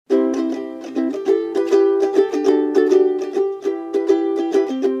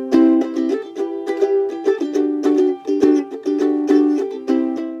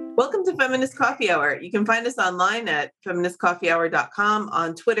Feminist Coffee Hour. You can find us online at feministcoffeehour.com,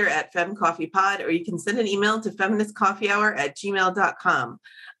 on Twitter at femcoffeepod, or you can send an email to feministcoffeehour@gmail.com.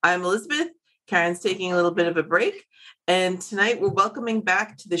 I'm Elizabeth. Karen's taking a little bit of a break. And tonight we're welcoming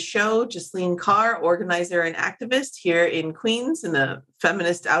back to the show Ghislaine Carr, organizer and activist here in Queens in the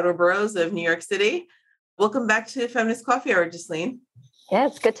feminist outer boroughs of New York City. Welcome back to Feminist Coffee Hour, Ghislaine. Yeah,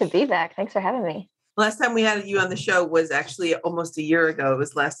 it's good to be back. Thanks for having me. Last time we had you on the show was actually almost a year ago. It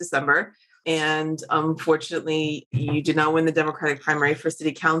was last December. And unfortunately, you did not win the Democratic primary for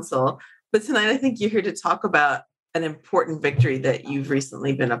city council. But tonight, I think you're here to talk about an important victory that you've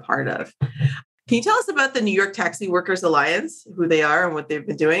recently been a part of. Can you tell us about the New York Taxi Workers Alliance, who they are and what they've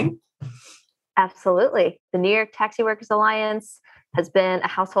been doing? Absolutely. The New York Taxi Workers Alliance has been a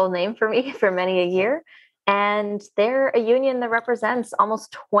household name for me for many a year. And they're a union that represents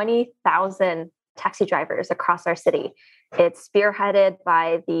almost 20,000 taxi drivers across our city. It's spearheaded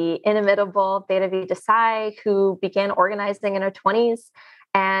by the inimitable Beta V. Desai, who began organizing in her 20s.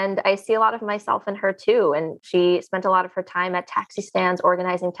 And I see a lot of myself in her too. And she spent a lot of her time at taxi stands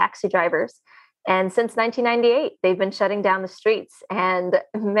organizing taxi drivers. And since 1998, they've been shutting down the streets. And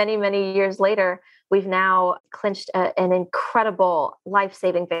many, many years later, we've now clinched an incredible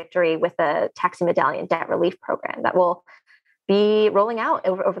life-saving victory with a taxi medallion debt relief program that will be rolling out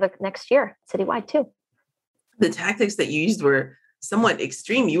over the next year, citywide too. The tactics that you used were somewhat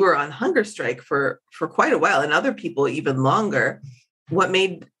extreme. You were on hunger strike for quite a while, and other people even longer. What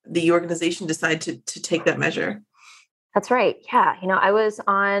made the organization decide to take that measure? That's right. Yeah. I was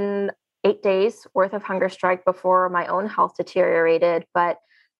on 8 days worth of hunger strike before my own health deteriorated, but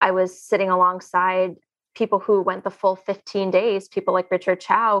I was sitting alongside people who went the full 15 days, people like Richard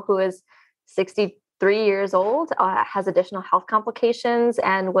Chow, who is 63 years old, has additional health complications,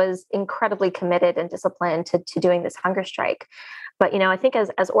 and was incredibly committed and disciplined to doing this hunger strike. But, I think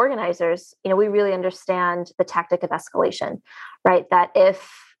as organizers, we really understand the tactic of escalation, right? That if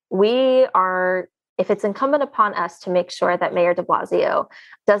it's incumbent upon us to make sure that Mayor de Blasio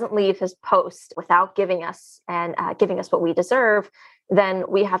doesn't leave his post without giving us what we deserve, then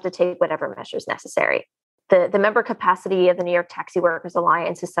we have to take whatever measures necessary. The member capacity of the New York Taxi Workers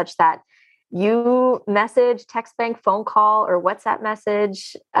Alliance is such that you message, text bank, phone call, or WhatsApp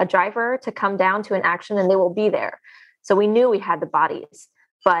message a driver to come down to an action and they will be there. So we knew we had the bodies,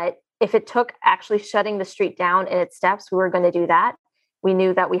 but if it took actually shutting the street down in its steps, we were going to do that. We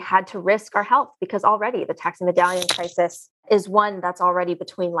knew that we had to risk our health because already the taxi medallion crisis is one that's already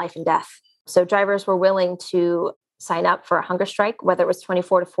between life and death. So drivers were willing to sign up for a hunger strike, whether it was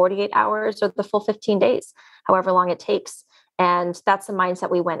 24 to 48 hours or the full 15 days, however long it takes. And that's the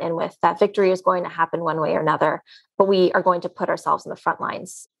mindset we went in with. That victory is going to happen one way or another, but we are going to put ourselves in the front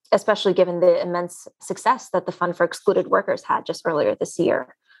lines, especially given the immense success that the Fund for Excluded Workers had just earlier this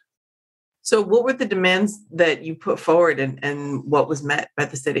year. So what were the demands that you put forward and what was met by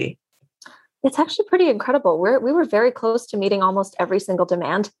the city? It's actually pretty incredible. We were very close to meeting almost every single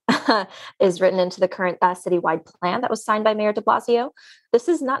demand is written into the current citywide plan that was signed by Mayor de Blasio. This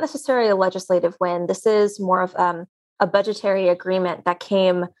is not necessarily a legislative win. This is more of a budgetary agreement that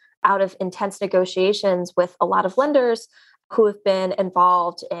came out of intense negotiations with a lot of lenders who have been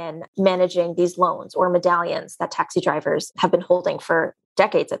involved in managing these loans or medallions that taxi drivers have been holding for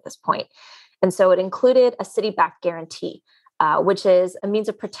decades at this point. And so it included a city-backed guarantee, which is a means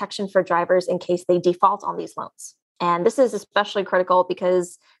of protection for drivers in case they default on these loans. And this is especially critical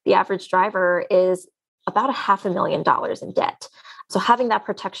because the average driver is about $500,000 in debt. So having that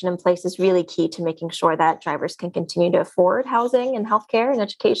protection in place is really key to making sure that drivers can continue to afford housing and healthcare and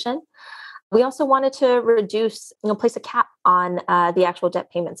education. We also wanted to reduce, place a cap on the actual debt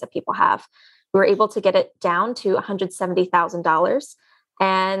payments that people have. We were able to get it down to $170,000,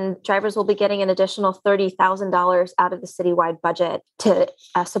 and drivers will be getting an additional $30,000 out of the citywide budget to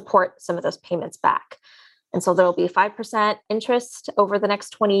support some of those payments back. And so there will be 5% interest over the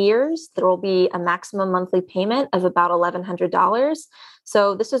next 20 years. There will be a maximum monthly payment of about $1,100.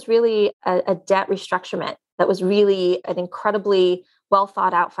 So this is really a debt restructurement that was really an incredibly well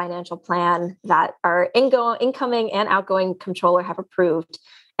thought out financial plan that our incoming and outgoing controller have approved.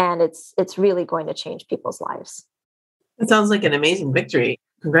 And it's really going to change people's lives. It sounds like an amazing victory.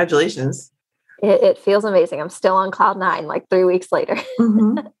 Congratulations. It feels amazing. I'm still on cloud 9, like 3 weeks later.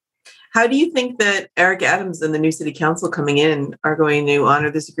 Mm-hmm. How do you think that Eric Adams and the new city council coming in are going to honor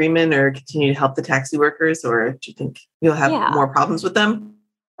this agreement or continue to help the taxi workers? Or do you think you'll have more problems with them?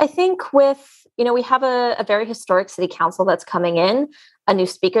 I think we have a very historic city council that's coming in, a new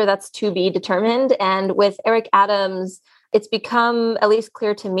speaker that's to be determined. And with Eric Adams, it's become at least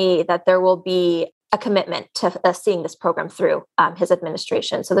clear to me that there will be a commitment to seeing this program through his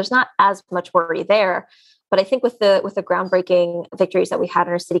administration. So there's not as much worry there. But I think with the groundbreaking victories that we had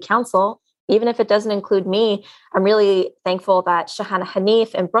in our city council, even if it doesn't include me, I'm really thankful that Shahana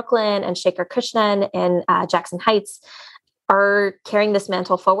Hanif in Brooklyn and Shaker Krishnan in Jackson Heights are carrying this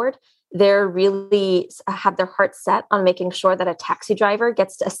mantle forward. They're really have their hearts set on making sure that a taxi driver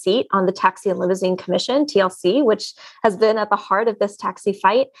gets a seat on the Taxi and Limousine Commission, TLC, which has been at the heart of this taxi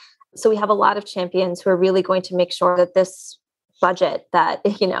fight. So we have a lot of champions who are really going to make sure that this budget that,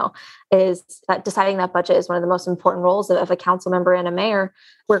 is deciding that budget is one of the most important roles of a council member and a mayor.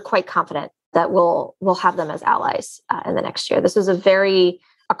 We're quite confident that we'll have them as allies in the next year. This was a very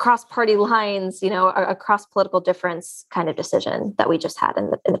across party lines, across political difference kind of decision that we just had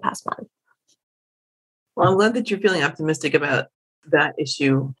in the past month. Well, I'm glad that you're feeling optimistic about that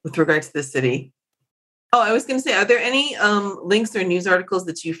issue with regards to the city. Oh, I was going to say, are there any links or news articles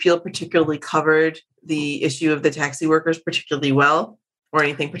that you feel particularly covered the issue of the taxi workers particularly well, or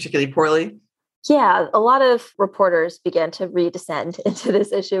anything particularly poorly? Yeah, a lot of reporters began to redescend into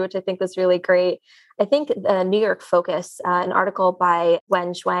this issue, which I think was really great. I think the New York Focus, an article by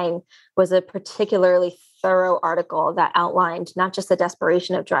Wen Zhuang, was a particularly thorough article that outlined not just the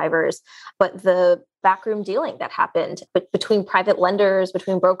desperation of drivers, but the backroom dealing that happened between private lenders,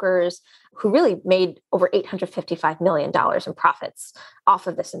 between brokers, who really made over $855 million in profits off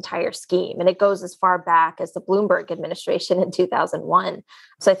of this entire scheme. And it goes as far back as the Bloomberg administration in 2001.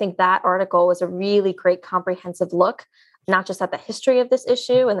 So I think that article was a really great comprehensive look, not just at the history of this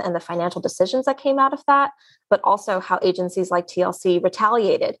issue and the financial decisions that came out of that, but also how agencies like TLC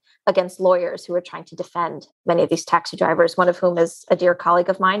retaliated against lawyers who were trying to defend many of these taxi drivers, one of whom is a dear colleague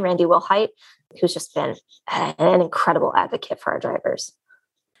of mine, Randy Wilhite, who's just been an incredible advocate for our drivers.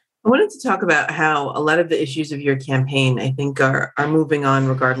 I wanted to talk about how a lot of the issues of your campaign, I think, are moving on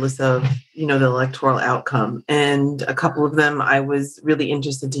regardless of, the electoral outcome. And a couple of them I was really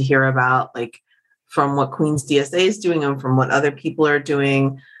interested to hear about, like from what Queens DSA is doing and from what other people are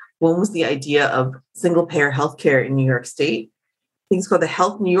doing. One was the idea of single-payer healthcare in New York State. I think it's called the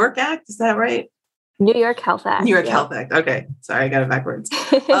Health New York Act. Is that right? New York Health Act. New York Health Act. Okay. Sorry, I got it backwards.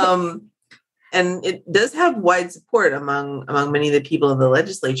 And it does have wide support among many of the people in the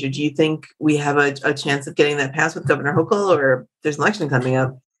legislature. Do you think we have a chance of getting that passed with Governor Hochul, or there's an election coming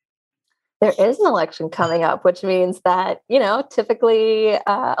up? There is an election coming up, which means that, typically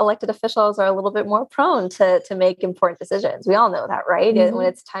elected officials are a little bit more prone to make important decisions. We all know that, right? Mm-hmm. When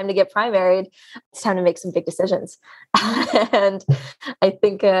it's time to get primaried, it's time to make some big decisions. And I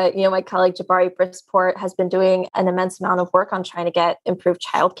think, my colleague Jabari Brisport has been doing an immense amount of work on trying to get improved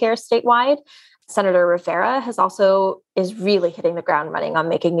childcare statewide. Senator Rivera is really hitting the ground running on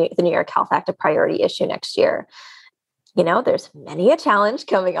making the New York Health Act a priority issue next year. There's many a challenge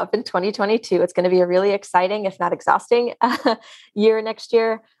coming up in 2022. It's going to be a really exciting, if not exhausting, year next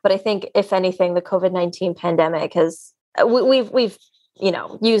year. But I think, if anything, the COVID-19 pandemic we've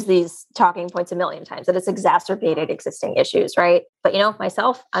used these talking points a million times, that it's exacerbated existing issues, right? But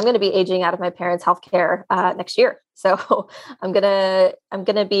myself, I'm going to be aging out of my parents' healthcare next year, so I'm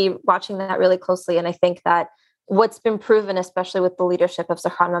gonna be watching that really closely. And I think that what's been proven, especially with the leadership of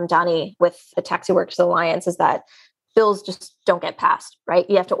Zahran Mamdani with the Taxi Workers Alliance, is that bills just don't get passed, right?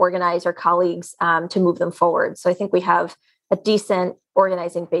 You have to organize your colleagues to move them forward. So I think we have a decent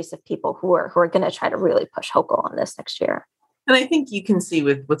organizing base of people who are going to try to really push Hochul on this next year. And I think you can see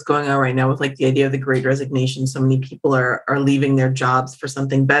with what's going on right now with like the idea of the Great Resignation, so many people are leaving their jobs for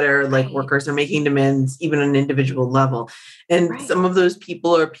something better. Like workers are making demands even on an individual level. And some of those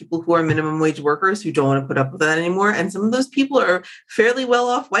people are people who are minimum wage workers who don't want to put up with that anymore. And some of those people are fairly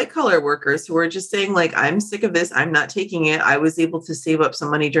well-off white-collar workers who are just saying, like, I'm sick of this. I'm not taking it. I was able to save up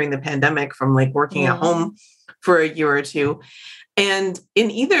some money during the pandemic from like working at home for a year or two. And in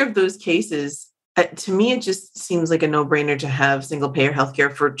either of those cases, to me, it just seems like a no-brainer to have single-payer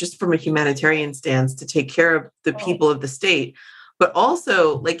healthcare from a humanitarian stance to take care of the people of the state. But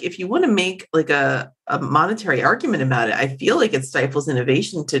also, like, if you want to make like a monetary argument about it, I feel like it stifles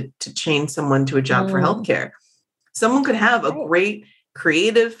innovation to chain someone to a job for healthcare. Someone could have a great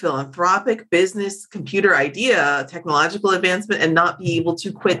creative, philanthropic, business, computer idea, technological advancement, and not be able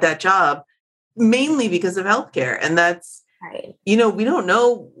to quit that job mainly because of healthcare. And that's, we don't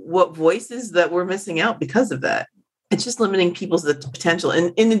know what voices that we're missing out because of that. It's just limiting people's potential.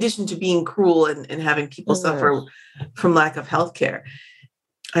 And in addition to being cruel and having people suffer from lack of healthcare,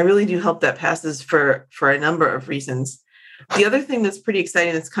 I really do hope that passes for a number of reasons. The other thing that's pretty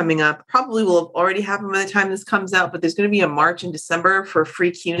exciting that's coming up, probably will have already happened by the time this comes out, but there's going to be a march in December for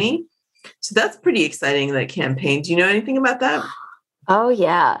free CUNY. So that's pretty exciting, that campaign. Do you know anything about that? Oh,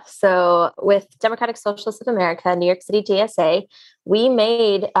 yeah. So with Democratic Socialists of America, New York City DSA, we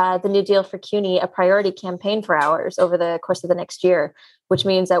made the New Deal for CUNY a priority campaign for ours over the course of the next year, which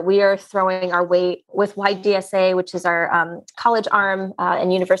means that we are throwing our weight with YDSA, which is our college arm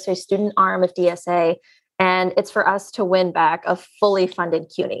and university student arm of DSA. And it's for us to win back a fully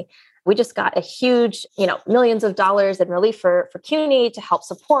funded CUNY. We just got a huge, millions of dollars in relief for CUNY to help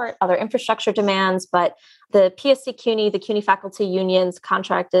support other infrastructure demands. But the PSC CUNY, the CUNY faculty union's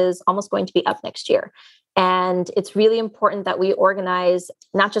contract is almost going to be up next year. And it's really important that we organize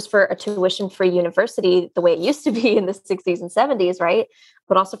not just for a tuition-free university the way it used to be in the 60s and 70s, right?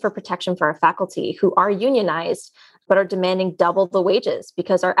 But also for protection for our faculty who are unionized, but are demanding double the wages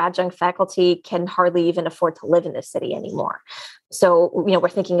because our adjunct faculty can hardly even afford to live in this city anymore. So, we're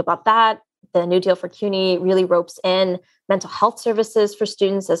thinking about that. The New Deal for CUNY really ropes in mental health services for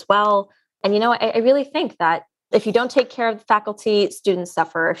students as well. And, I really think that if you don't take care of the faculty, students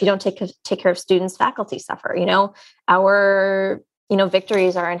suffer. If you don't take care of students, faculty suffer. Our,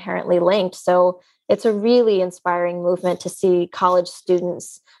 victories are inherently linked. So it's a really inspiring movement to see college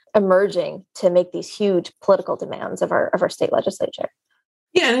students emerging to make these huge political demands of our state legislature.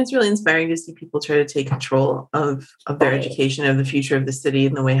 Yeah, and it's really inspiring to see people try to take control of their education, of the future of the city,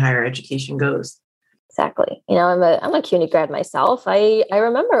 and the way higher education goes. Exactly. I'm a CUNY grad myself. I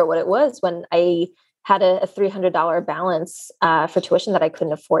remember what it was when I had a $300 balance for tuition that I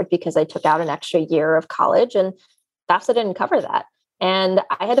couldn't afford because I took out an extra year of college, and FAFSA didn't cover that. And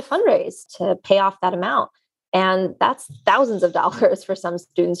I had to fundraise to pay off that amount. And that's thousands of dollars for some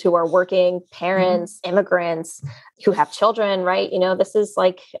students who are working, parents, immigrants who have children, right? This is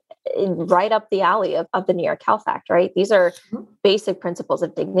like right up the alley of the New York Health Act, right? These are basic principles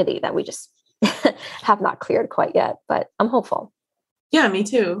of dignity that we just have not cleared quite yet, but I'm hopeful. Yeah, me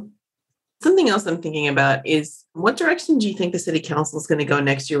too. Something else I'm thinking about is what direction do you think the city council is going to go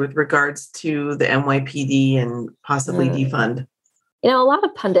next year with regards to the NYPD and possibly defund? A lot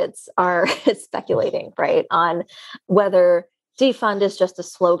of pundits are speculating, right, on whether defund is just a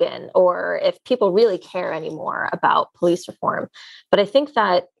slogan or if people really care anymore about police reform. But I think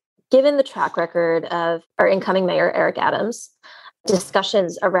that given the track record of our incoming mayor, Eric Adams,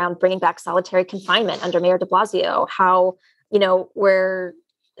 discussions around bringing back solitary confinement under Mayor de Blasio, how, we're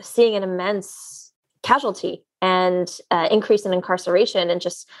seeing an immense casualty and increase in incarceration and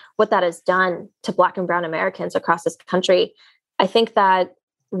just what that has done to Black and Brown Americans across this country. I think that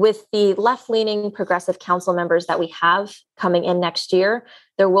with the left-leaning progressive council members that we have coming in next year,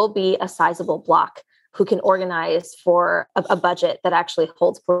 there will be a sizable block who can organize for a budget that actually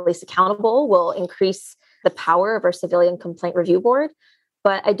holds police accountable, will increase the power of our civilian complaint review board.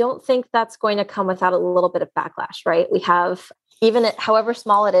 But I don't think that's going to come without a little bit of backlash, right? We have, however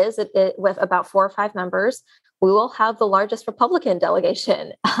small it is, with about 4 or 5 members, we will have the largest Republican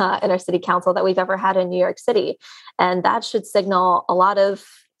delegation in our city council that we've ever had in New York City. And that should signal a lot of,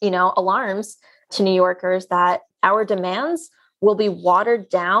 alarms to New Yorkers that our demands will be watered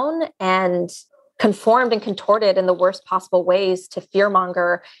down and conformed and contorted in the worst possible ways to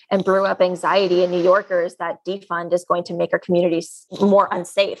fearmonger and brew up anxiety in New Yorkers that defund is going to make our communities more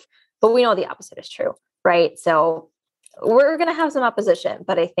unsafe. But we know the opposite is true, right? So we're going to have some opposition,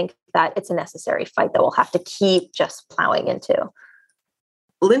 but I think that it's a necessary fight that we'll have to keep just plowing into.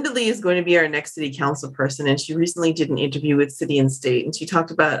 Linda Lee is going to be our next city council person, and she recently did an interview with City and State, and she talked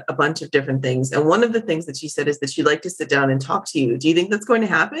about a bunch of different things. And one of the things that she said is that she'd like to sit down and talk to you. Do you think that's going to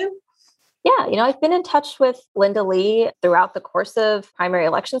happen? Yeah, I've been in touch with Linda Lee throughout the course of primary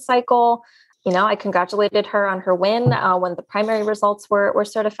election cycle. I congratulated her on her win when the primary results were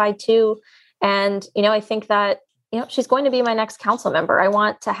certified too. And, I think that she's going to be my next council member. I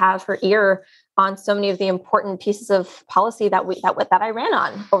want to have her ear on so many of the important pieces of policy that I ran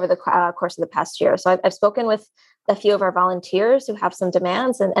on over the course of the past year. So I've spoken with a few of our volunteers who have some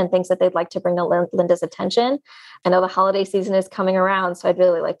demands and things that they'd like to bring to Linda's attention. I know the holiday season is coming around, so I'd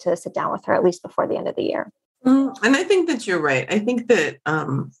really like to sit down with her at least before the end of the year. And I think that you're right. I think that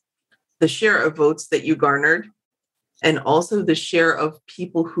the share of votes that you garnered and also the share of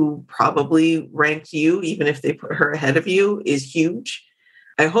people who probably ranked you, even if they put her ahead of you, is huge.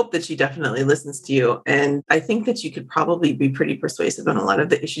 I hope that she definitely listens to you. And I think that you could probably be pretty persuasive on a lot of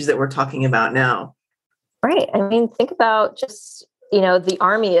the issues that we're talking about now. Right. I mean, think about just, the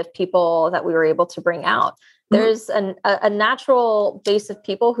army of people that we were able to bring out. There's a natural base of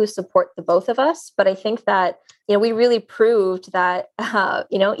people who support the both of us. But I think that, we really proved that,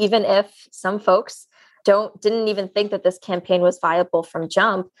 even if some folks didn't even think that this campaign was viable from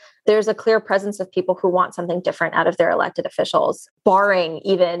jump. There's a clear presence of people who want something different out of their elected officials, barring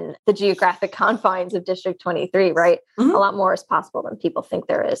even the geographic confines of District 23, right? Mm-hmm. A lot more is possible than people think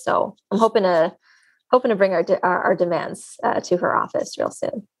there is. So I'm hoping to bring our demands to her office real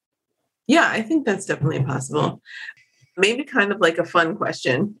soon. Yeah, I think that's definitely possible. Maybe kind of like a fun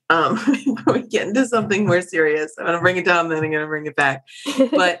question before we get into something more serious. I'm going to bring it down, then I'm going to bring it back.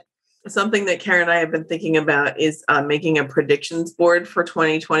 But something that Karen and I have been thinking about is making a predictions board for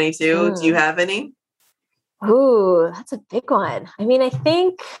 2022. Do you have any? Ooh, that's a big one. I mean, I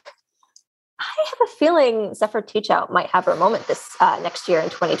have a feeling Zephyr Teachout might have her moment this next year in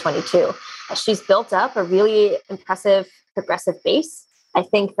 2022. She's built up a really impressive progressive base. I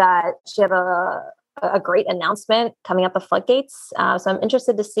think that she had a great announcement coming up the floodgates. So I'm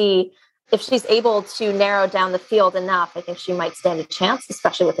interested to see if she's able to narrow down the field enough. I think she might stand a chance,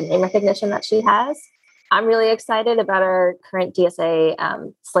 especially with the name recognition that she has. I'm really excited about our current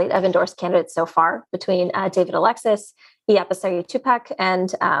DSA slate of endorsed candidates so far between David Alexis, Iapasari Tupac,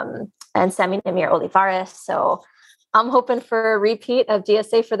 and Sami Namir Olivares. So I'm hoping for a repeat of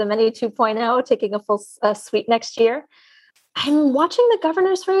DSA for the Many 2.0, taking a full suite next year. I'm watching the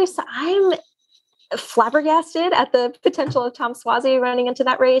governor's race. I'm flabbergasted at the potential of Tom Suozzi running into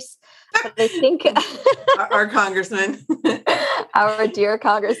that race. But I think our congressman, our dear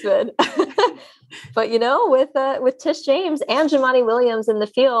congressman. But with Tish James and Jumaane Williams in the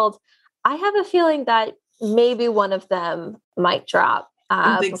field, I have a feeling that maybe one of them might drop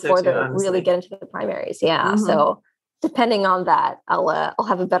before they really get into the primaries. Yeah. Mm-hmm. So depending on that, I'll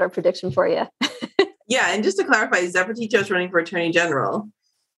have a better prediction for you. Yeah, and just to clarify, Zephyr Teachout is running for attorney general.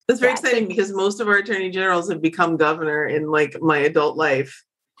 That's very exciting because most of our attorney generals have become governor in like my adult life.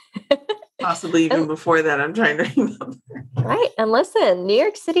 Possibly even before that, I'm trying to remember. Right. And listen, New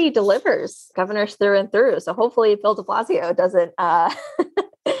York City delivers governors through and through. So hopefully Bill de Blasio doesn't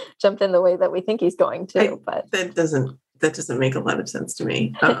jump in the way that we think he's going to. But that doesn't make a lot of sense to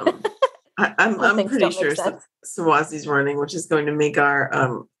me. I'm pretty sure Suozzi's running, which is going to make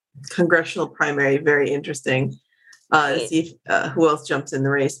our congressional primary very interesting. To see if, who else jumps in the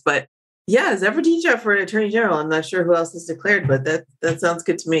race. But yeah, Zephyr Teachout for an attorney general. I'm not sure who else is declared, but that sounds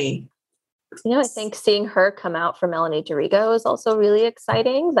good to me. I think seeing her come out for Melanie Dorigo is also really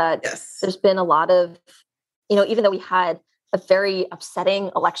exciting. That There's been a lot of, even though we had a very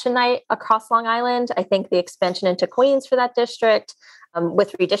upsetting election night across Long Island, I think the expansion into Queens for that district,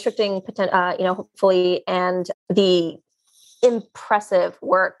 with redistricting, hopefully, and the impressive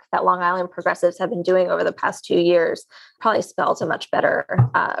work that Long Island progressives have been doing over the past 2 years probably spells a much better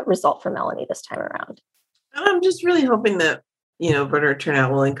result for Melanie this time around. And I'm just really hoping that, voter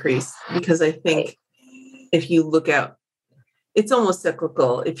turnout will increase, because I think if you look out, it's almost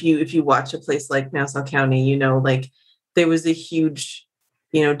cyclical. If you watch a place like Nassau County, there was a huge,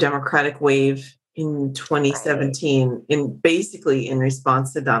 Democratic wave in 2017 in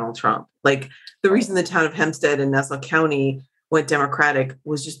response to Donald Trump. Like the reason the town of Hempstead in Nassau County went Democratic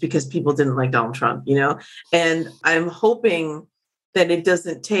was just because people didn't like Donald Trump, and I'm hoping that it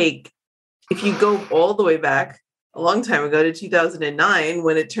doesn't take, if you go all the way back a long time ago to 2009,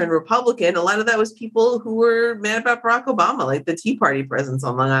 when it turned Republican, a lot of that was people who were mad about Barack Obama. Like the Tea Party presence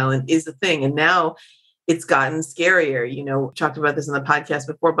on Long Island is a thing. And now it's gotten scarier. We talked about this in the podcast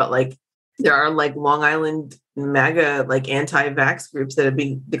before, but like there are like Long Island MAGA, like anti-vax groups that have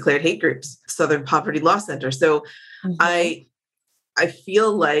been declared hate groups, Southern Poverty Law Center. So I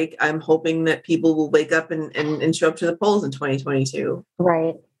feel like I'm hoping that people will wake up and show up to the polls in 2022.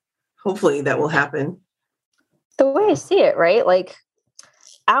 Right. Hopefully that will happen. The way I see it, right? Like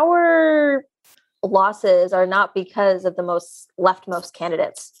our losses are not because of the leftmost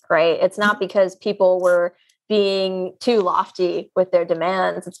candidates, right? It's not because people were being too lofty with their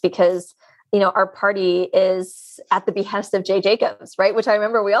demands. It's because, our party is at the behest of Jay Jacobs, right? Which I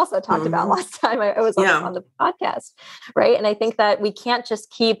remember we also talked about last time I was on the podcast, right? And I think that we can't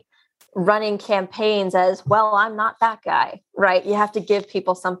just keep running campaigns as, well, I'm not that guy, right? You have to give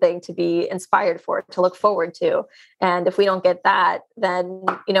people something to be inspired for, to look forward to. And if we don't get that, then,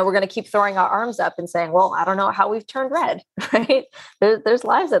 we're going to keep throwing our arms up and saying, well, I don't know how we've turned red, right? There's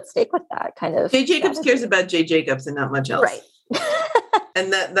lives at stake with that kind of. Jay Jacobs cares about Jay Jacobs and not much else. Right.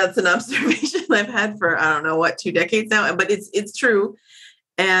 And that's an observation I've had for, 2 decades now, but it's true.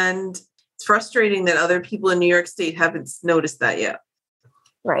 And it's frustrating that other people in New York State haven't noticed that yet.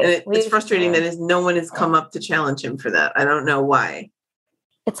 Right. And it's frustrating that no one has come up to challenge him for that. I don't know why.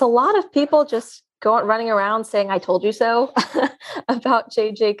 It's a lot of people just running around saying, I told you so about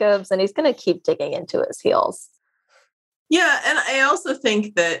Jay Jacobs, and he's going to keep digging into his heels. Yeah. And I also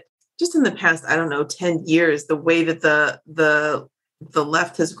think that just in the past, I don't know, 10 years, the way that the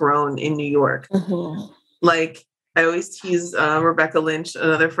left has grown in New York. Mm-hmm. Like, I always tease Rebecca Lynch,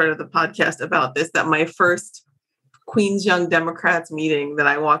 another friend of the podcast, about this, that my first Queens Young Democrats meeting that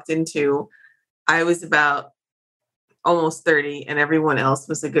I walked into, I was about almost 30 and everyone else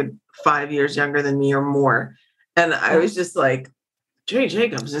was a good 5 years younger than me or more. And I was just like, Jay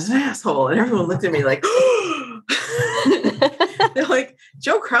Jacobs is an asshole. And everyone looked at me like, they're like,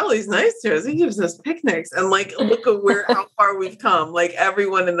 Joe Crowley's nice to us. He gives us picnics. And like, look at how far we've come. Like,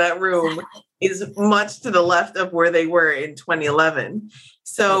 everyone in that room is much to the left of where they were in 2011.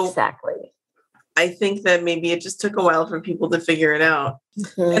 So exactly. I think that maybe it just took a while for people to figure it out.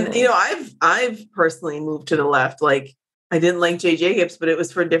 Mm-hmm. And, you know, I've personally moved to the left. Like, I didn't like Jay Jacobs, but it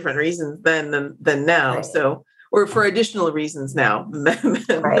was for different reasons then than now. Right. So, or for additional reasons now.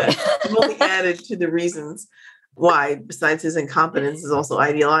 Right. I've only added to the reasons why, besides his incompetence, is also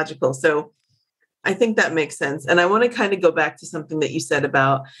ideological. So I think that makes sense. And I want to kind of go back to something that you said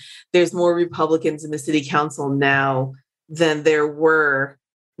about there's more Republicans in the city council now than there were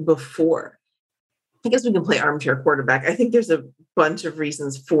before. I guess we can play armchair quarterback. I think there's a bunch of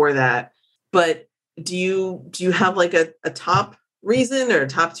reasons for that. But do you have like a top reason or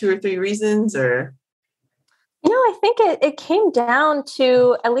top 2 or 3 reasons, or? You know, I think it came down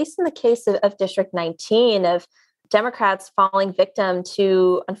to, at least in the case of District 19, of Democrats falling victim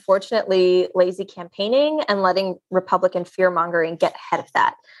to, unfortunately, lazy campaigning and letting Republican fear-mongering get ahead of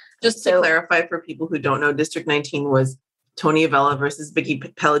that. Just to clarify for people who don't know, District 19 was Tony Avella versus Vicky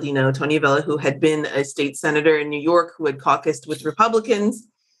Palladino. Tony Avella, who had been a state senator in New York, who had caucused with Republicans,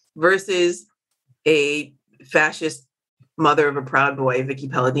 versus a fascist mother of a proud boy, Vicky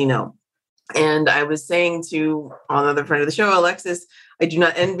Palladino. And I was saying to another friend of the show, Alexis, I do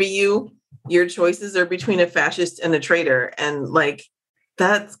not envy you. Your choices are between a fascist and a traitor. And like,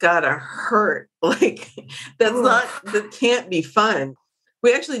 that's gotta hurt. Like, that can't be fun.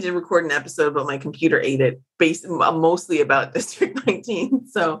 We actually did record an episode, but my computer ate it, based mostly about District 19.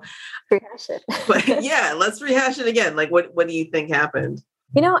 So rehash it. But yeah, let's rehash it again. Like, what do you think happened?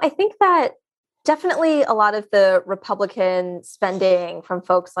 You know, I think that definitely a lot of the Republican spending from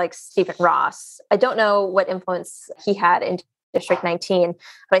folks like Stephen Ross, I don't know what influence he had in District 19,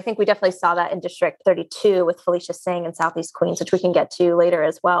 but I think we definitely saw that in District 32 with Felicia Singh in Southeast Queens, which we can get to later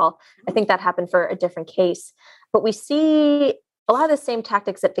as well. I think that happened for a different case. But we see a lot of the same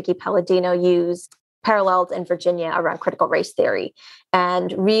tactics that Vicky Palladino used paralleled in Virginia around critical race theory,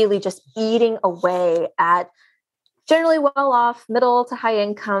 and really just eating away at generally well-off, middle to high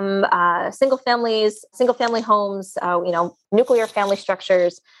income, single family homes, nuclear family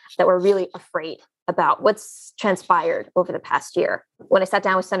structures that were really afraid about what's transpired over the past year. When I sat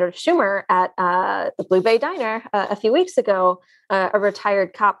down with Senator Schumer at the Blue Bay Diner a few weeks ago, a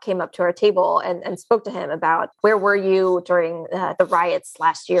retired cop came up to our table and spoke to him about, where were you during the riots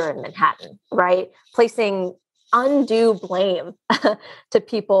last year in Manhattan, right? Placing undue blame to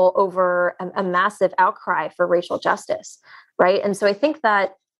people over a massive outcry for racial justice, right? And so I think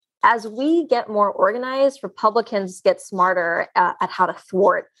that as we get more organized, Republicans get smarter at how to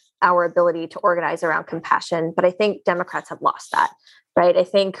thwart our ability to organize around compassion. But I think Democrats have lost that, right? I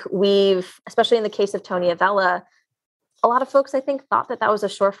think especially in the case of Tony Avella, a lot of folks, I think, thought that was a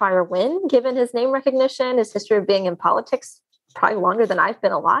surefire win, given his name recognition, his history of being in politics probably longer than I've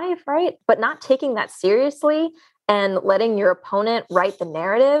been alive, right? But not taking that seriously and letting your opponent write the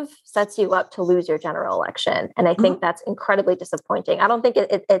narrative sets you up to lose your general election. And I think that's incredibly disappointing. I don't think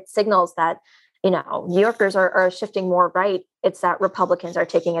it signals that, New Yorkers are shifting more right. It's that Republicans are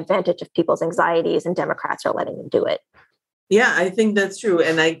taking advantage of people's anxieties and Democrats are letting them do it. Yeah, I think that's true.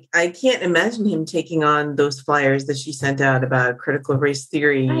 And I can't imagine him taking on those flyers that she sent out about critical race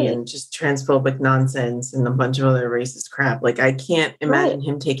theory and just transphobic nonsense and a bunch of other racist crap. Like, I can't imagine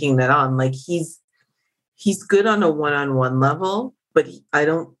him taking that on. Like, he's good on a one-on-one level, but I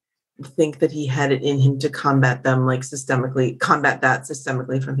don't think that he had it in him to combat that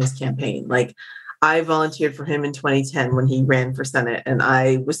systemically from his campaign. Like, I volunteered for him in 2010 when he ran for Senate, and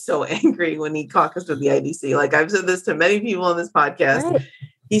I was so angry when he caucused with the IDC. Like, I've said this to many people on this podcast. Right.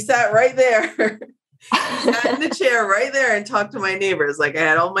 He sat right there. He sat in the chair right there and talked to my neighbors. Like, I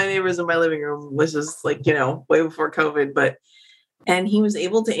had all my neighbors in my living room, which is like, way before COVID, and he was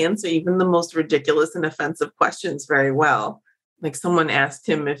able to answer even the most ridiculous and offensive questions very well. Like, someone asked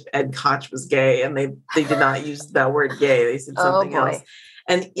him if Ed Koch was gay, and they did not use that word gay. They said something else.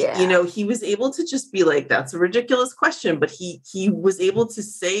 And, he was able to just be like, that's a ridiculous question. But he was able to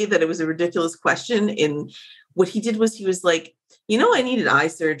say that it was a ridiculous question. And what he did was he was like, I needed eye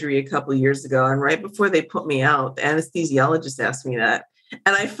surgery a couple of years ago. And right before they put me out, the anesthesiologist asked me that.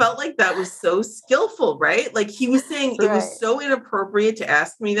 And I felt like that was so skillful, right? Like he was saying it was so inappropriate to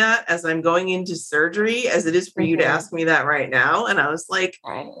ask me that as I'm going into surgery as it is for you to ask me that right now. And I was like,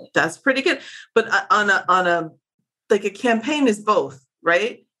 that's pretty good. But on a like a campaign is both,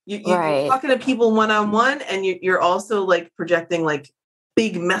 right? You're talking to people one-on-one, and you're also like projecting like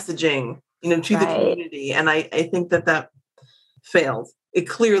big messaging, to the community. And I think that failed. It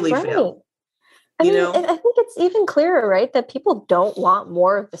clearly failed. I mean, I think it's even clearer, right, that people don't want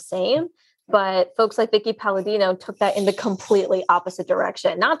more of the same, but folks like Vicky Palladino took that in the completely opposite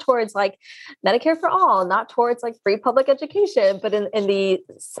direction, not towards like Medicare for all, not towards like free public education, but in the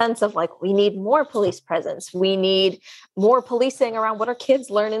sense of like, we need more police presence. We need more policing around what our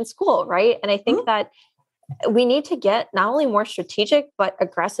kids learn in school, right? And I think that we need to get not only more strategic, but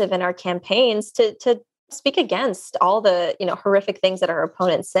aggressive in our campaigns to speak against all the, horrific things that our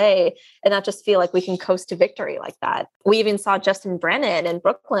opponents say, and not just feel like we can coast to victory like that. We even saw Justin Brennan in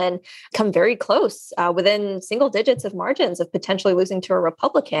Brooklyn come very close within single digits of margins of potentially losing to a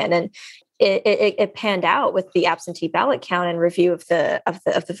Republican. And it panned out with the absentee ballot count and review of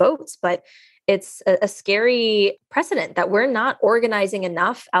the votes. But it's a scary precedent that we're not organizing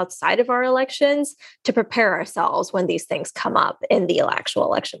enough outside of our elections to prepare ourselves when these things come up in the actual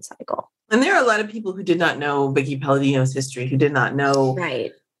election cycle. And there are a lot of people who did not know Vicky Palladino's history, who did not know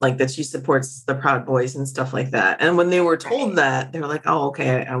like that she supports the Proud Boys and stuff like that. And when they were told that, they were like, oh,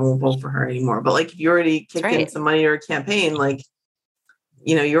 okay, I won't vote for her anymore. But like, if you already kicked in some money to her campaign, like,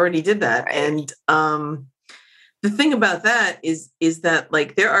 you already did that. And the thing about that is that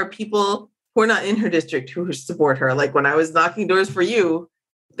like, there are people who are not in her district who support her. Like when I was knocking doors for you,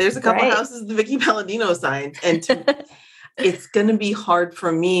 there's a couple houses the Vicky Palladino signs. And it's going to be hard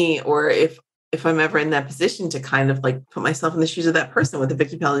for me, or if I'm ever in that position, to kind of like put myself in the shoes of that person with the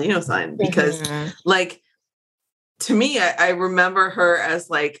Vicky Palladino sign, because like, to me, I remember her as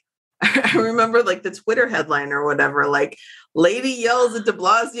like, I remember like the Twitter headline or whatever, like lady yells at de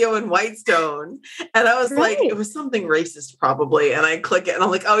Blasio and Whitestone. And I was like, it was something racist probably. And I click it and I'm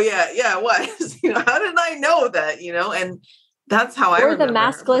like, oh yeah, it was, how did I know that, and that's how I remember.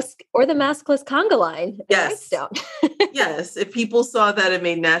 Or the maskless conga line. Yes. Yes. If people saw that it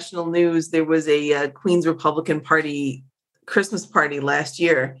made national news, there was a Queens Republican Party Christmas party last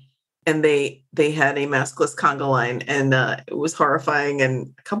year, and they had a maskless conga line, and it was horrifying.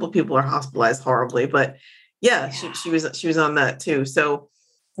 And a couple of people are hospitalized horribly, but she was on that too. So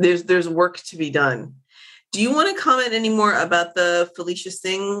there's work to be done. Do you want to comment any more about the Felicia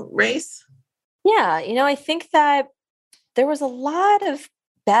Singh race? Yeah. I think that there was a lot of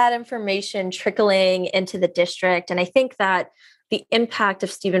bad information trickling into the district. And I think that the impact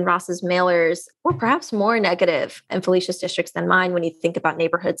of Stephen Ross's mailers were perhaps more negative in Felicia's districts than mine when you think about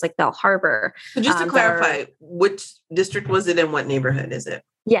neighborhoods like Bell Harbor. So just to clarify, which district was it and what neighborhood is it?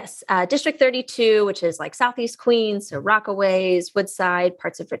 Yes, District 32, which is like Southeast Queens, so Rockaways, Woodside,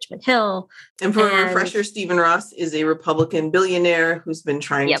 parts of Richmond Hill. And for a refresher, Stephen Ross is a Republican billionaire who's been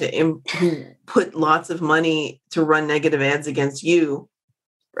trying who put lots of money to run negative ads against you.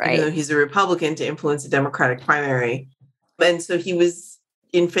 Right. Even though he's a Republican, to influence the Democratic primary. And so he was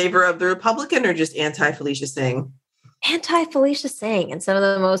in favor of the Republican, or just anti-Felicia Singh? Anti-Felicia Singh in some of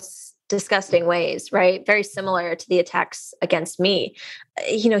the most disgusting ways, right? Very similar to the attacks against me.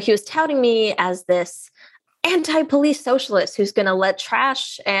 He was touting me as this anti-police socialist who's going to let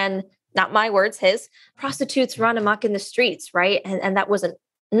trash and, not my words, his, prostitutes run amok in the streets, right? And that wasn't,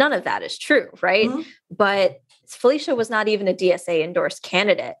 none of that is true, right? Mm-hmm. But Felicia was not even a DSA endorsed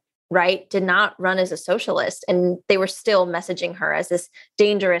candidate, right? Did not run as a socialist. And they were still messaging her as this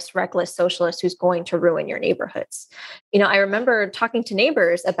dangerous, reckless socialist who's going to ruin your neighborhoods. I remember talking to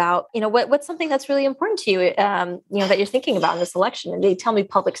neighbors about, what's something that's really important to you, that you're thinking about in this election. And they tell me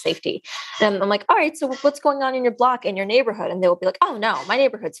public safety. And I'm like, all right, so what's going on in your block, in your neighborhood? And they'll be like, oh no, my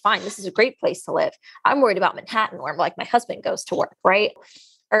neighborhood's fine. This is a great place to live. I'm worried about Manhattan, where like my husband goes to work, right?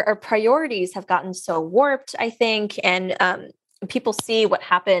 Our priorities have gotten so warped, I think. And, people see what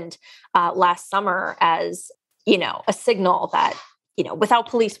happened last summer as, a signal that, without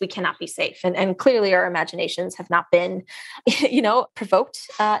police, we cannot be safe. And clearly our imaginations have not been, provoked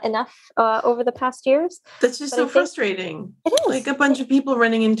enough over the past years. That's just so frustrating. It is. Like a bunch of people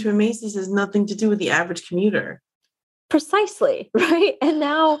running into a Macy's has nothing to do with the average commuter. Precisely, right? And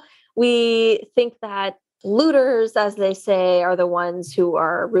now we think that looters, as they say, are the ones who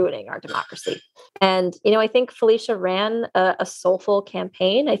are ruining our democracy. And, I think Felicia ran a soulful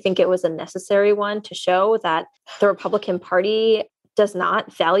campaign. I think it was a necessary one to show that the Republican Party does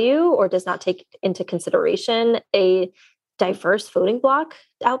not value or does not take into consideration a diverse voting bloc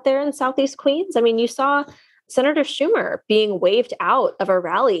out there in Southeast Queens. I mean, you saw Senator Schumer being waved out of a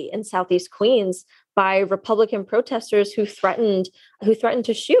rally in Southeast Queens by Republican protesters who threatened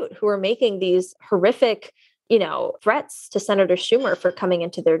to shoot, who were making these horrific, threats to Senator Schumer for coming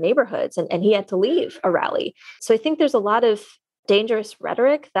into their neighborhoods, and he had to leave a rally. So I think there's a lot of dangerous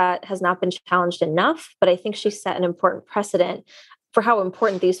rhetoric that has not been challenged enough, but I think she set an important precedent for how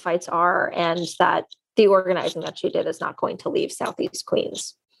important these fights are, and that the organizing that she did is not going to leave Southeast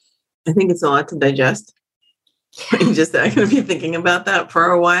Queens. I think it's a lot to digest. You just are going to be thinking about that for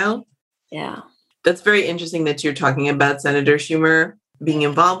a while. Yeah. That's very interesting that you're talking about Senator Schumer being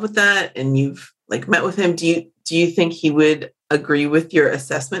involved with that, and you've met with him. Do you think he would agree with your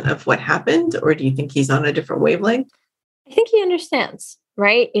assessment of what happened, or do you think he's on a different wavelength? I think he understands,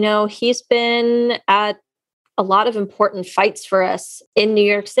 right? He's been at a lot of important fights for us in New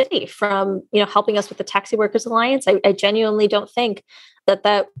York City, from, helping us with the Taxi Workers Alliance. I genuinely don't think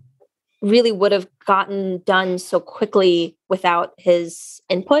that really would have gotten done so quickly without his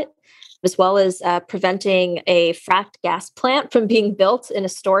input, as well as preventing a fracked gas plant from being built in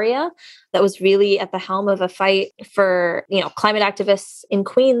Astoria. That was really at the helm of a fight for, climate activists in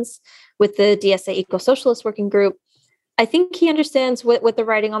Queens with the DSA Eco-Socialist Working Group. I think he understands what the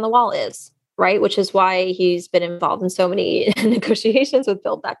writing on the wall is, right? Which is why he's been involved in so many negotiations with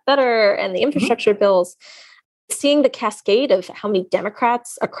Build Back Better and the infrastructure bills. Seeing the cascade of how many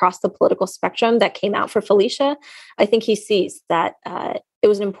Democrats across the political spectrum that came out for Felicia, I think he sees that it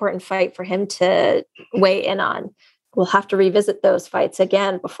was an important fight for him to weigh in on. We'll have to revisit those fights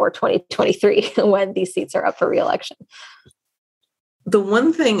again before 2023 when these seats are up for re-election. The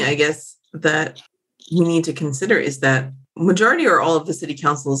one thing I guess that we need to consider is that majority or all of the city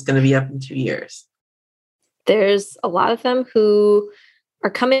council is going to be up in 2 years. There's a lot of them who are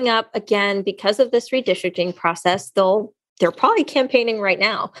coming up again because of this redistricting process. They're probably campaigning right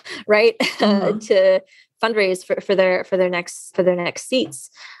now, right? Mm-hmm. To fundraise for their next seats.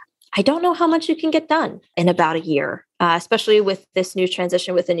 I don't know how much you can get done in about a year, especially with this new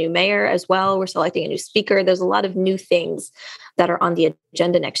transition with a new mayor as well. We're selecting a new speaker. There's a lot of new things that are on the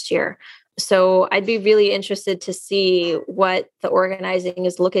agenda next year. So I'd be really interested to see what the organizing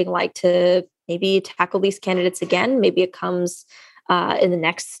is looking like to maybe tackle these candidates again. Maybe it comes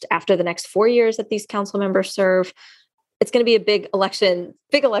after the next 4 years that these council members serve. It's going to be a big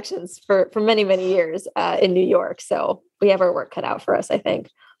elections for many, many years in New York. So we have our work cut out for us, I think.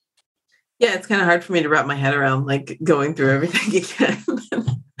 Yeah, it's kind of hard for me to wrap my head around going through everything again.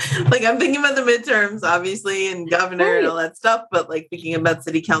 I'm thinking about the midterms, obviously, and governor and all that stuff, but thinking about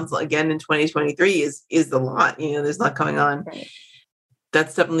city council again in 2023 is a lot. There's a lot going on. Right.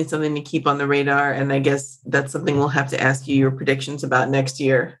 That's definitely something to keep on the radar. And I guess that's something we'll have to ask you your predictions about next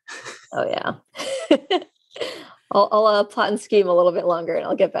year. Oh, yeah. I'll plot and scheme a little bit longer and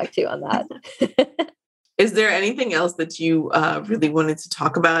I'll get back to you on that. Is there anything else that you really wanted to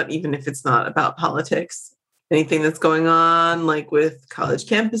talk about, even if it's not about politics? Anything that's going on, with college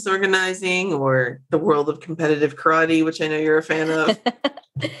campus organizing or the world of competitive karate, which I know you're a fan of?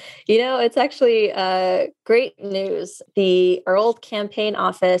 It's actually great news. Our old campaign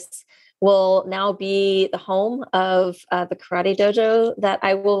office will now be the home of the karate dojo that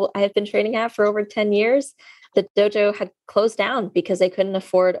I have been training at for over 10 years. The dojo had closed down because they couldn't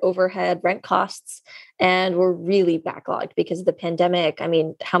afford overhead rent costs and were really backlogged because of the pandemic. I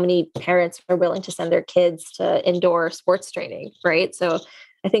mean, how many parents are willing to send their kids to indoor sports training, right? So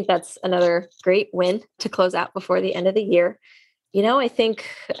I think that's another great win to close out before the end of the year. I think,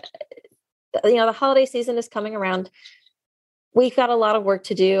 the holiday season is coming around. We've got a lot of work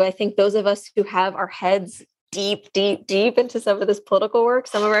to do. I think those of us who have our heads deep into some of this political work,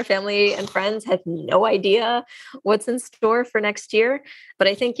 some of our family and friends have no idea what's in store for next year. But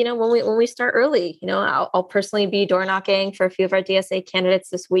I think, when we start early, I'll personally be door knocking for a few of our DSA candidates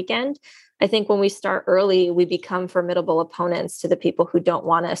this weekend. I think when we start early, we become formidable opponents to the people who don't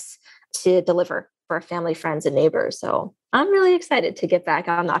want us to deliver for our family, friends, and neighbors. So I'm really excited to get back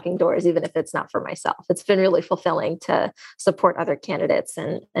on knocking doors, even if it's not for myself. It's been really fulfilling to support other candidates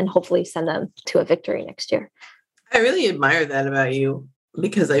and hopefully send them to a victory next year. I really admire that about you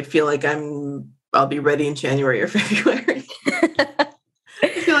because I feel like I'll be ready in January or February. I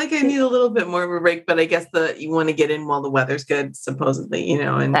feel like I need a little bit more of a break, but I guess you want to get in while the weather's good, supposedly,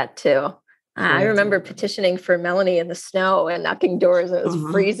 and that too. I remember petitioning for Melanie in the snow and knocking doors and it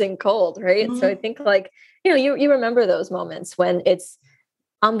was freezing cold, right? Mm-hmm. So I think you remember those moments when it's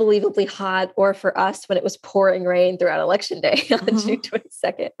unbelievably hot, or for us when it was pouring rain throughout Election Day on June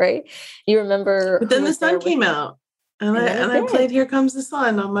 22nd, right? You remember. But then the sun came out and I played Here Comes the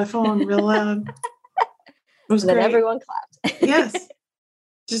Sun on my phone real loud. It was and then great. Everyone clapped. Yes.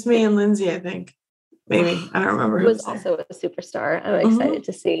 Just me and Lindsay, I think. maybe. I don't remember He who was there. also a superstar. I'm excited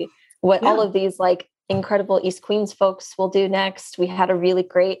to see what all of these like incredible East Queens folks will do next. We had a really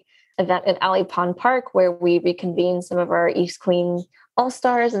great event at Alley Pond Park where we reconvened some of our East Queen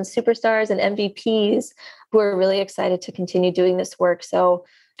all-stars and superstars and MVPs who are really excited to continue doing this work. So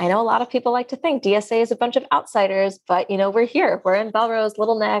I know a lot of people like to think DSA is a bunch of outsiders, but we're here. We're in Belrose,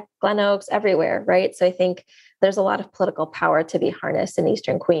 Little Neck, Glen Oaks, everywhere, right? So I think there's a lot of political power to be harnessed in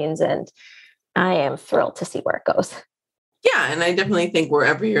Eastern Queens, and I am thrilled to see where it goes. Yeah, and I definitely think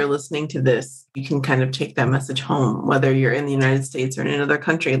wherever you're listening to this, you can kind of take that message home, whether you're in the United States or in another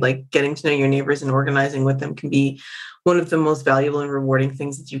country. Like getting to know your neighbors and organizing with them can be one of the most valuable and rewarding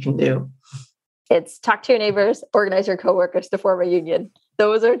things that you can do. It's talk to your neighbors, organize your coworkers to form a union.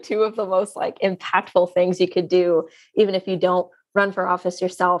 Those are two of the most impactful things you could do, even if you don't run for office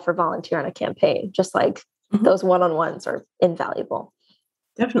yourself or volunteer on a campaign. Just those one-on-ones are invaluable.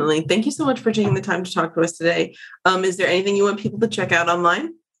 Definitely. Thank you so much for taking the time to talk to us today. Is there anything you want people to check out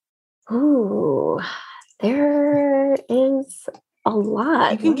online? Ooh, there is a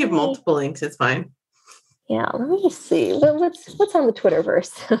lot. You can give multiple links. It's fine. Yeah, let me see. What's on the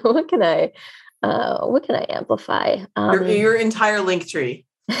Twitterverse? What can I amplify? Your entire link tree.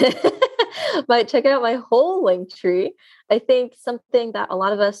 But check out my whole link tree. I think something that a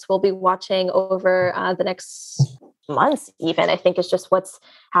lot of us will be watching over the next months, even, I think, is just what's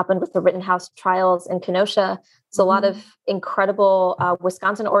happened with the Rittenhouse trials in Kenosha. So a lot of incredible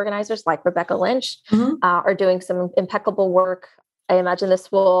Wisconsin organizers like Rebecca Lynch are doing some impeccable work. I imagine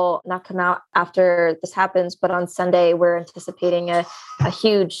this will not come out after this happens, but on Sunday, we're anticipating a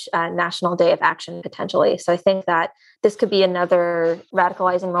huge national day of action potentially. So I think that this could be another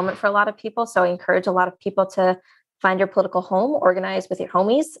radicalizing moment for a lot of people. So I encourage a lot of people to find your political home, organize with your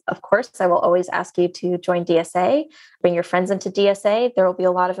homies. Of course, I will always ask you to join DSA, bring your friends into DSA. There will be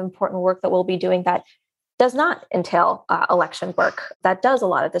a lot of important work that we'll be doing that does not entail election work, that does a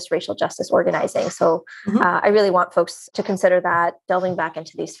lot of this racial justice organizing. So I really want folks to consider that, delving back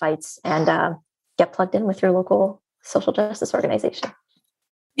into these fights and get plugged in with your local social justice organization.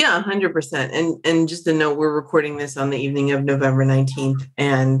 Yeah, 100%. And just to note, we're recording this on the evening of November 19th.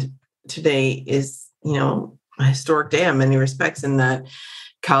 And today is, a historic day in many respects in that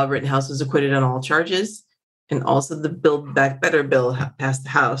Kyle Rittenhouse was acquitted on all charges. And also the Build Back Better bill passed the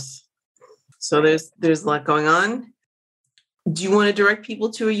House. So there's a lot going on. Do you want to direct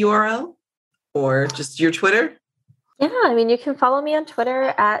people to a URL or just your Twitter? Yeah, I mean, you can follow me on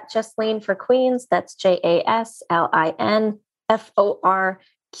Twitter at Jasleen for Queens. That's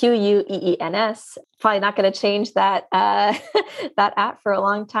JASLINFORQUEENS. Probably not going to change that that app for a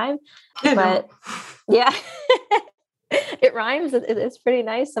long time. Yeah, but yeah, it rhymes. It's pretty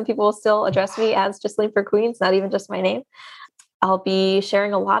nice. Some people will still address me as Jasleen for Queens, not even just my name. I'll be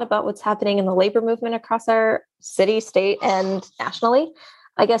sharing a lot about what's happening in the labor movement across our city, state, and nationally.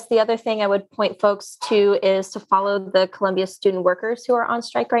 I guess the other thing I would point folks to is to follow the Columbia student workers who are on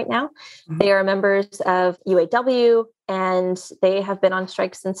strike right now. They are members of UAW, and they have been on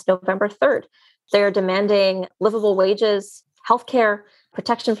strike since November 3rd. They're demanding livable wages, healthcare,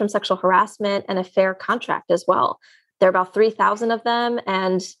 protection from sexual harassment, and a fair contract as well. There are about 3,000 of them,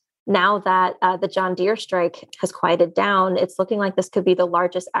 and now that the John Deere strike has quieted down, it's looking like this could be the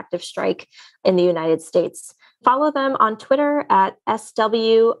largest active strike in the United States. Follow them on Twitter at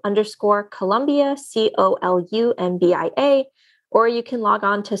SW_Columbia, COLUMBIA, or you can log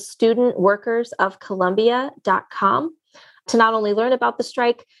on to studentworkersofcolumbia.com to not only learn about the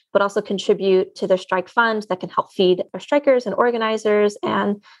strike, but also contribute to their strike fund that can help feed our strikers and organizers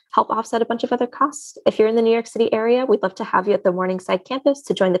and help offset a bunch of other costs. If you're in the New York City area, we'd love to have you at the Morningside campus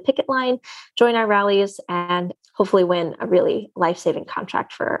to join the picket line, join our rallies, and hopefully win a really life-saving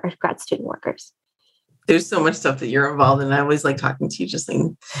contract for our grad student workers. There's so much stuff that you're involved in. I always like talking to you,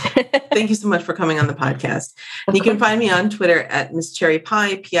 Jasleen. Thank you so much for coming on the podcast. You can find me on Twitter at Miss Cherry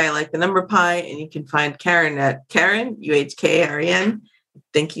Pie, P-I like the number pi, and you can find Karen at Karen, UHKAREN.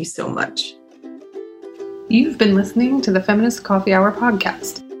 Thank you so much. You've been listening to the Feminist Coffee Hour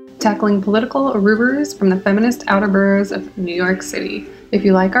podcast, tackling political arubers from the feminist outer boroughs of New York City. If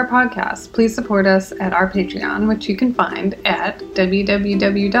you like our podcast, please support us at our Patreon, which you can find at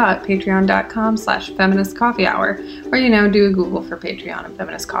www.patreon.com/feministcoffeehour, or, do a Google for Patreon and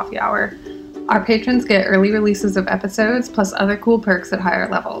Feminist Coffee Hour. Our patrons get early releases of episodes, plus other cool perks at higher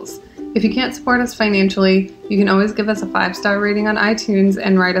levels. If you can't support us financially, you can always give us a 5-star rating on iTunes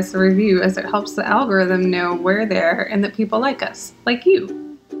and write us a review, as it helps the algorithm know we're there and that people like us, like you.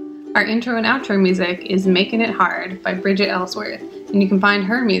 Our intro and outro music is Making It Hard by Bridget Ellsworth, and you can find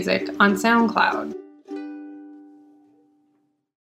her music on SoundCloud.